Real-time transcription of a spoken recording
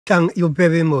Thank you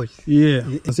very much. Yeah.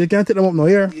 So you can take them up now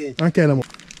here? Yes. And carry them up.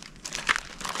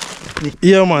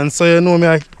 Yeah, man. So you know me,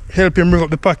 I help him bring up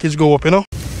the package, go up, you know?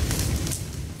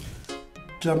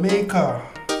 Jamaica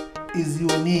is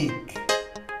unique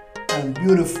and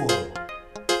beautiful.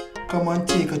 Come and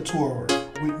take a tour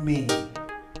with me.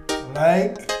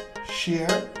 Like,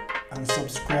 share, and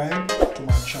subscribe to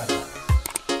my channel.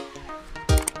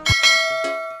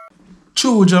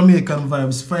 True Jamaican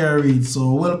Vibes, Fire Reid.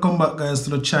 So welcome back, guys,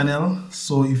 to the channel.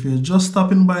 So if you're just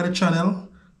stopping by the channel,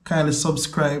 kindly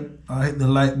subscribe or hit the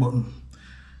like button.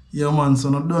 Yeah, man, so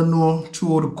I don't know,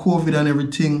 through the COVID and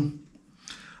everything,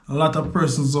 a lot of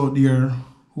persons out there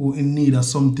who in need of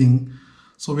something.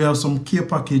 So we have some care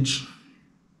package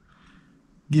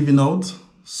giving out.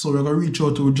 So we're going to reach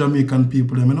out to Jamaican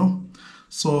people, you know.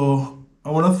 So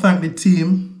I want to thank the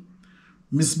team,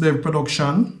 Miss Bev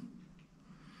Production,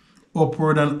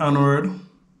 Upward and Onward,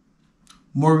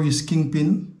 Maurice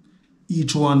Kingpin,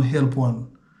 Each One Help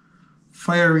One,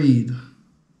 Fire Reid,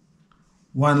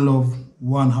 One Love,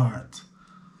 One Heart.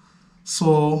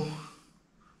 So,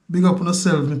 big up on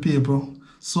yourself, my people.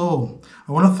 So,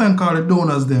 I want to thank all the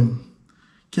donors them.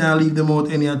 Can't leave them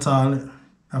out any at all. I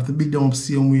have to big them up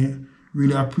same way.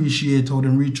 Really appreciate how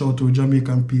them reach out to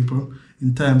Jamaican people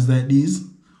in times like these.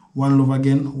 One love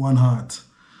again, one heart.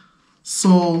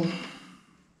 So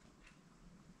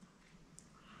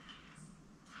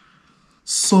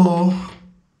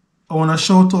I want to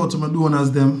shout out to my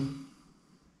donors them.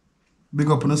 Big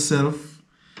up on yourself.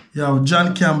 You have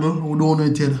John Campbell, who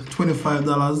donated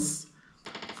 $25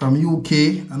 from UK,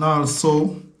 and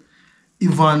also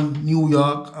Ivan, New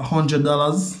York,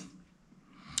 $100.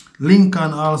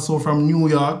 Lincoln, also from New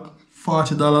York,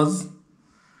 $40.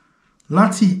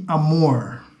 Lati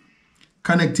Amore,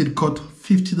 Connected Cut,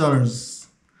 $50.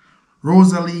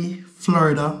 Rosalie,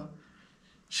 Florida,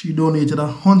 she donated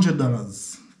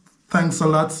 $100. Thanks a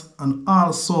lot. And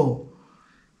also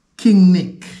King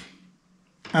Nick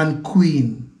and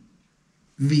Queen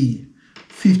V,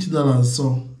 $50.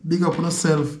 So big up on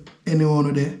yourself,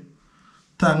 anyone there.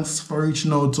 Thanks for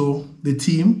reaching out to the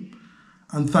team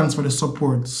and thanks for the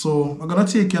support. So I'm gonna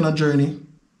take you on a journey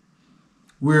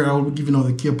where I will be giving out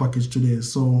the care package today.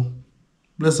 So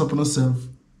bless up on yourself.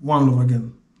 One love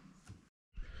again.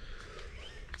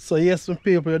 So yes, some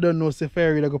people you don't know, say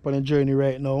Fire Reid go up on a journey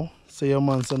right now. So yeah,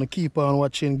 man, so I keep on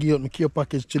watching, give out my care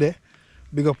package today.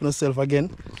 Big up on yourself again.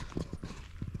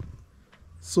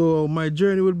 So my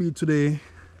journey will be today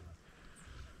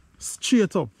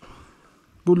straight up.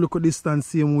 Good look at distance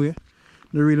same way.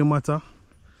 Don't really matter.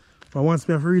 But once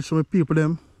I have to reach my people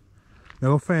them, I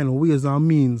will find ways and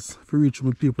means to reach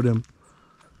my people them.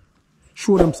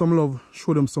 Show them some love,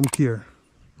 show them some care.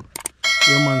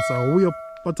 Yeah, man, so way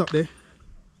up there,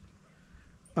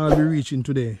 I'll be reaching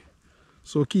today.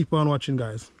 So keep on watching,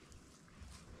 guys.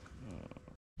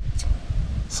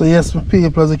 So yes, my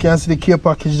people, as you can see the care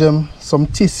package them, some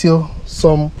tissue,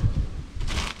 some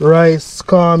rice,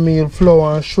 cornmeal,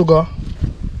 flour and sugar,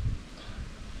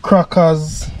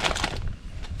 crackers,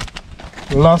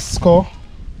 lasco,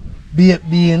 baked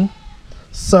bean,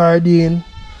 sardine,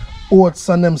 oats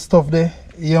and them stuff there.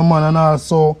 Yeah, man, and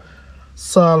also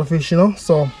saltfish, you know.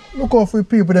 So look out for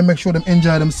people, they make sure them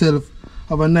enjoy themselves,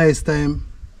 have a nice time,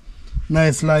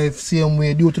 nice life, same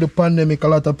way. Due to the pandemic, a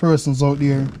lot of persons out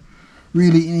there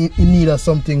really in need of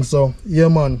something. So yeah,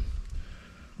 man,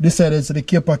 decided to the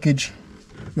care package.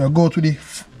 We'll go to the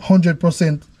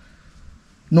 100%,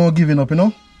 no giving up, you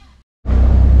know.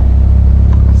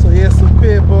 So yes, some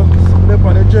people, they're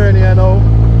on the journey, you know.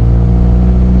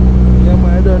 Yeah,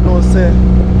 man, I don't know, say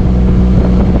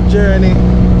journey,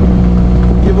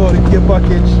 give out the care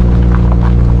package.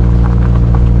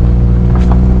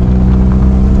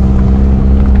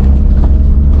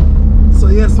 So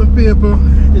yes, some people,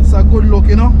 it's a good look,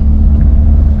 you know.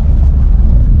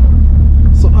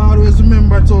 So always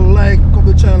remember to like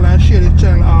the channel and share the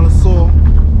channel also.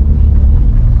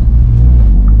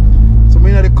 So I'm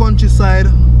in the countryside,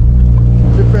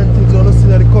 different things you want to see in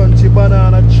the country,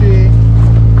 banana tree,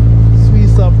 sweet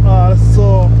stuff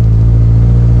also.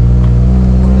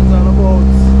 What is all about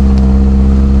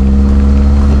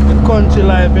the country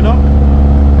life, you know.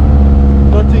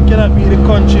 Nothing cannot be the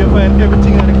country, you find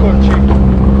everything in the country.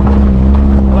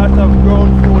 A lot of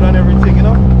ground food and everything, you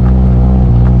know.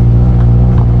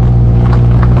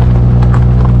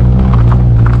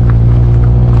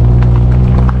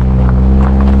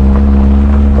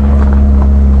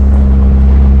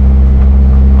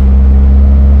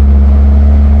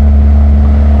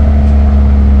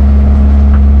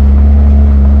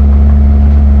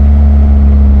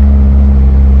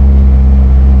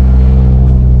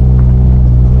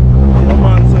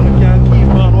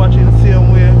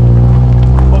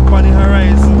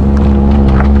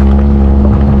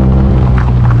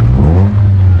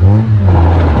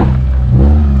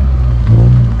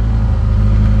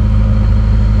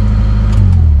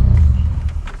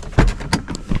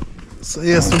 So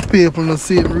yes, some people not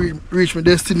see me reach my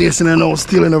destination and now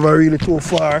still never really too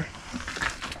far.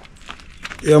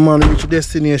 Yeah man, reach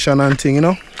destination and thing, you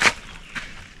know.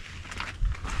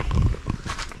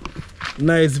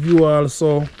 Nice view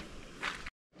also.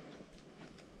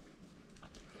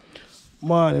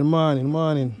 Morning.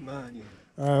 Morning.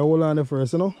 Alright, hold on the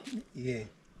first, you know? Yeah.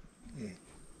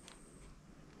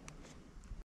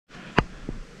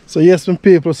 So yes, some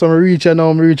people, so I reach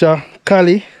a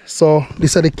Cali. So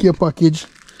this is the care package.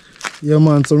 Yeah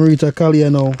man, so I reach a Cali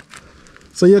now.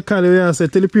 So yeah, Cali, yeah, say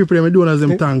tell the people I'm doing as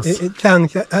them thanks.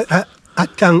 Thanks. I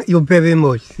thank you very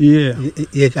much. Yeah.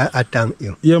 Yes, I thank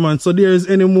you. Yeah man, so there's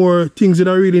any more things that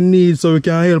I really need so we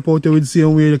can help out with the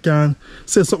same way you can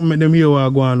say something with them here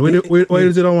while going. What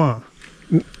is it I want?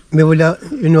 Me would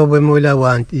you know when we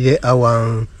want, yeah, I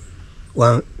want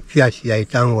one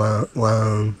flashlight and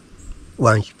one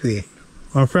spray.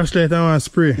 One flashlight and one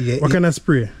spray? Yeah, what kind of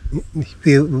spray?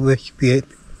 Spray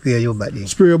your body.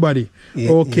 Spray your body?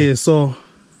 Yeah, okay, yeah. So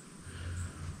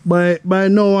by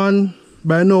no one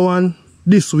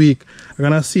this week I'm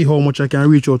gonna see how much I can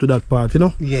reach out to that part, you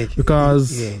know? Yes.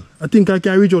 Because I think I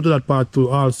can reach out to that part too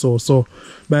also. So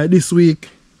by this week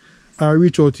I'll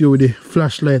reach out to you with the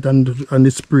flashlight and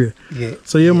the spray. Yeah.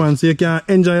 So yeah man, so you can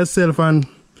enjoy yourself and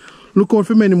look out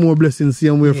for many more blessings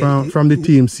same way from the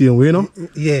team same way, you know?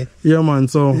 Yeah. Yeah man,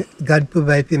 so God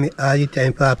provides for me all the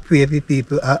time for pray for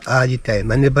people all the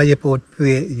time. And nobody put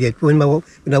pray yet. When I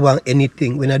want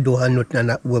anything, when I don't have nothing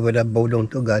and I bow down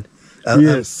to God.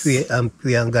 Yes. And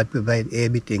pray and God provide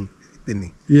everything for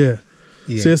me. Yeah.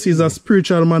 So you see, he's a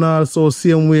spiritual man also,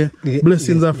 same way.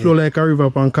 Blessings are flow like a river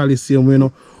upon Cali, same way, you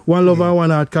know. One love and one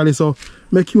heart, Cali. So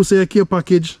make you say your care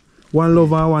package, one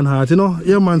love and one heart, you know.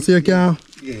 Yeah, man, so you can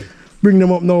bring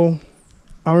them up now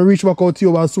and reach back out to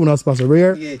you as soon as possible,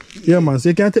 yeah? Yeah, man, so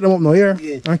you can take them up now, yeah?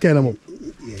 And carry them up.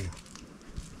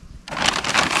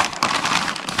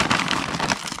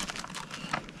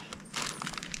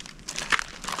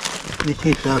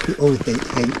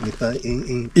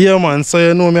 Yeah man, so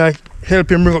you know me, I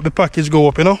help him bring up the package go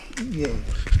up, you know?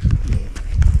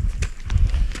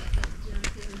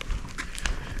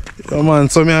 Yeah man,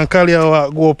 so me and Kali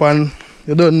go up and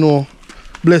you don't know,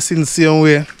 blessings same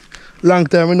way. Long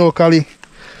time you know Kali.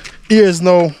 Years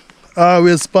now, I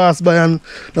always pass by and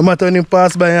no matter when he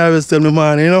pass by I always tell me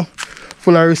man, you know?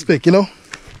 Full of respect, you know?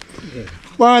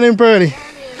 Morning Pearly.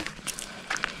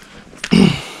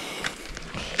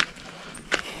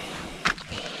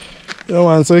 Yeah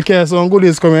man, so you care some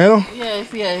goodies coming, you know?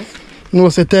 Yes. No,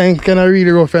 say time kind of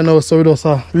really rough right now, so we just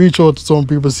reach out to some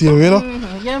people, see them, you know?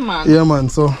 Yeah man. Yeah man,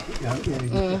 so.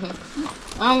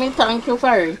 I mean, thank you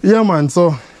for it. Yeah man,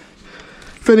 so.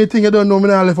 If anything you don't know,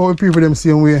 I left out with people them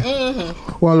same way.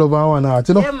 One love and one heart,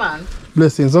 you know? Yeah man.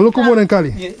 Blessings. So look over them,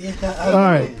 Kali.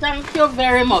 Alright. Thank you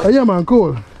very much. Yeah man,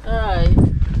 cool. Alright.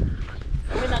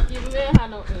 I'm not giving me a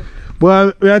hand up.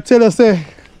 But I tell you, say,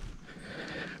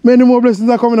 many more blessings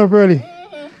are coming up early.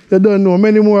 You don't know,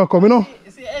 many more are coming, you know?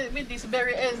 See, with this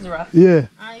berry Ezra. Yeah.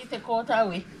 And you take out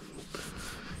away.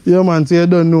 Yeah man, so you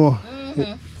don't know.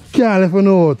 Can't let you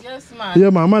know out. Yes man. Yeah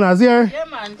man, man is here? Yeah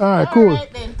man. Alright, cool.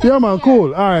 Then, yeah man,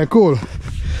 cool. Alright, cool.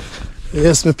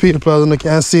 Yes, my people, as you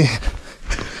can see,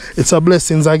 it's a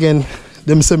blessings again.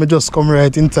 Them say me just come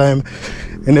right in time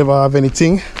and never have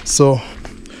anything. So,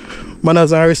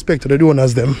 manners and respect to the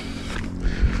donors them.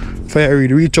 Fire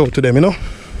Reid, reach out to them, you know.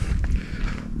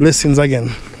 Blessings again.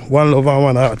 One love and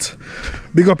one heart.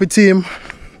 Big up the team.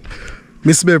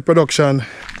 Miss Babe Production.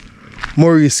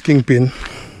 Maurice Kingpin.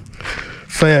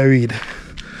 Fire Reid.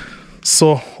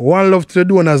 So, one love to the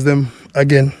donors them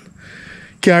again.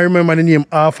 Can't remember the name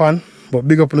often, but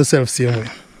big up on yourself same way.